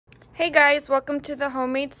Hey guys, welcome to the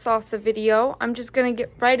homemade salsa video. I'm just gonna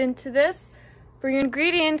get right into this. For your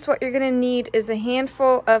ingredients, what you're gonna need is a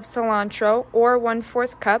handful of cilantro or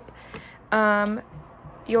 1/4 cup.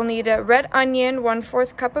 You'll need a red onion,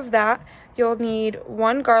 1/4 cup of that. You'll need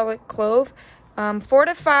 1 garlic clove, 4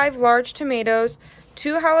 to 5 large tomatoes,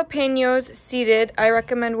 2 jalapenos seeded. I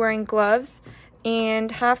recommend wearing gloves,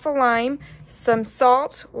 and half a lime. Some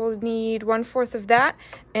salt, we'll need 1/4 of that,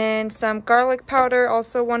 and some garlic powder,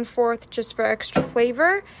 also 1/4, just for extra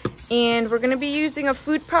flavor. And we're gonna be using a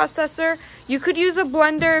food processor. You could use a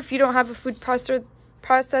blender if you don't have a food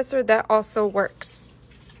processor, that also works.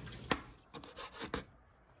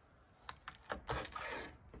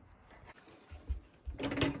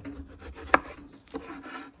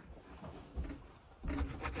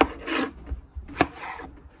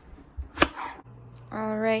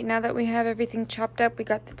 All right, now that we have everything chopped up, we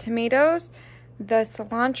got the tomatoes, the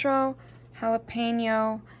cilantro,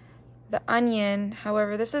 jalapeno, the onion.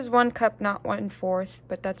 However, this is 1 cup, not 1/4,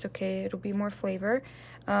 but that's okay. It'll be more flavor.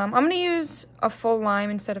 I'm gonna use a full lime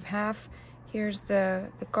instead of half. Here's the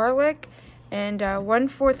garlic, and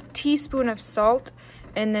 1/4 teaspoon of salt,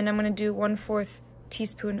 and then I'm gonna do 1/4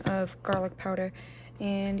 teaspoon of garlic powder.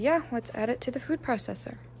 And yeah, let's add it to the food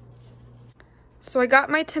processor. So I got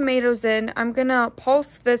my tomatoes in. I'm gonna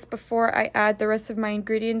pulse this before I add the rest of my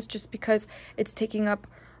ingredients just because it's taking up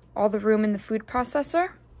all the room in the food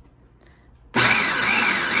processor.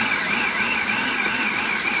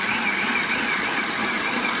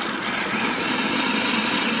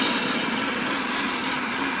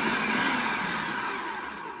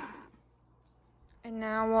 And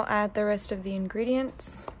now we'll add the rest of the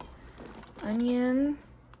ingredients. Onion.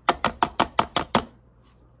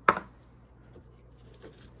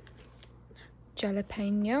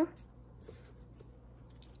 Jalapeno,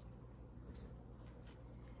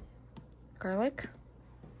 garlic,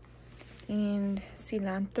 and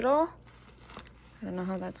cilantro. I don't know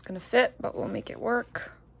how that's gonna fit, but we'll make it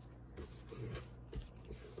work.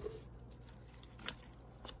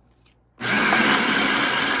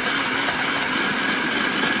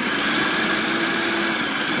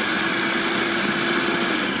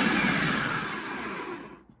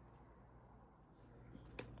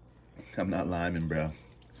 I'm not liming, bro.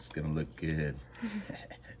 It's gonna look good.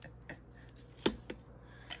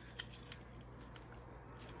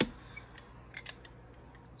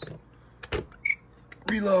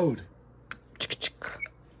 Reload.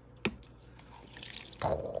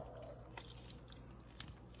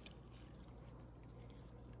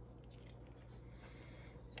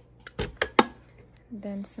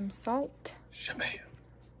 Then some salt. Shabam.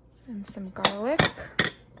 And some garlic.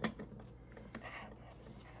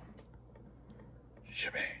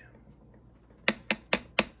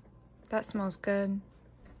 That smells good.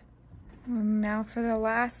 Now for the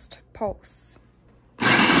last pulse.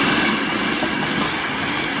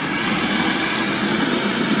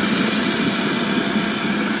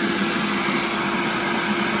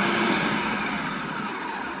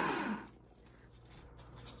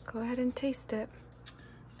 Go ahead and taste it.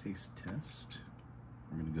 Taste test.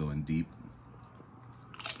 We're gonna go in deep.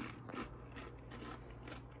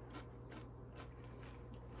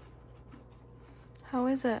 How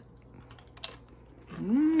is it?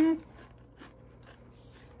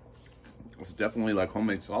 It's definitely like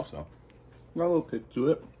homemade salsa. Got a little kick to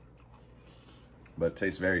it, but it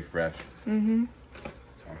tastes very fresh.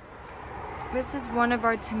 This is one of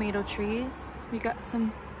our tomato trees. We got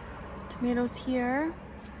some tomatoes here,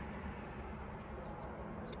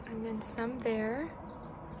 and then some there.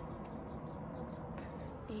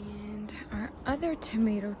 And our other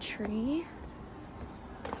tomato tree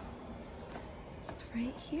is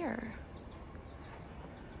right here.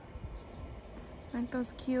 Aren't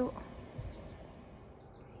those cute?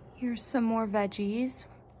 Here's some more veggies.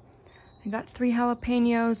 I got 3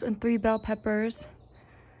 jalapenos and 3 bell peppers.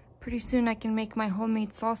 Pretty soon I can make my homemade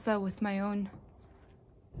salsa with my own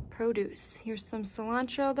produce. Here's some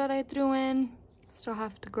cilantro that I threw in. Still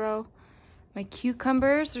have to grow. My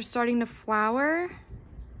cucumbers are starting to flower.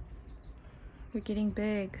 They're getting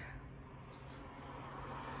big.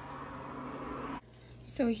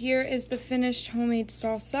 So here is the finished homemade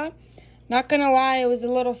salsa. Not gonna lie, it was a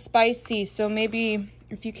little spicy, so maybe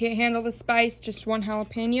if you can't handle the spice, just 1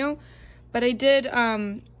 jalapeno. But I did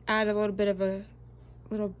add a little bit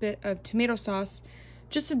of tomato sauce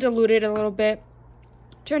just to dilute it a little bit.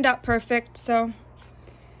 Turned out perfect, so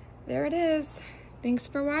there it is. Thanks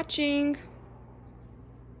for watching.